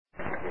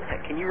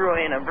Can you roll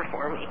a number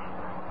for me?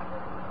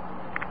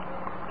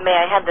 May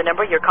I have the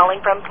number you're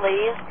calling from,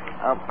 please?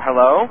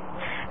 Hello?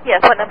 Yes,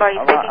 what number are you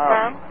speaking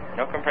from?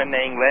 No comprende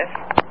inglés.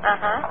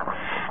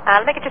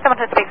 Let me get you someone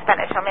who speaks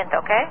Spanish. Un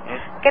momento, ¿okay?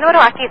 ¿Qué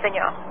número aquí,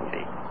 señor?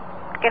 Sí.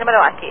 ¿Qué número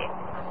aquí?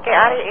 ¿Qué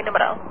área y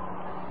número?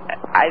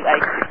 I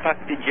like to talk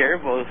to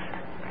gerbils.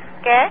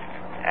 ¿Qué?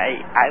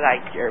 I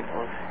like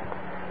gerbils.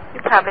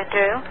 You probably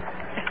do.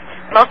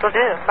 Most will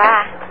do.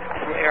 Bye.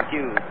 I swear to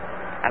you.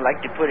 I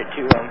like to put it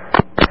to them.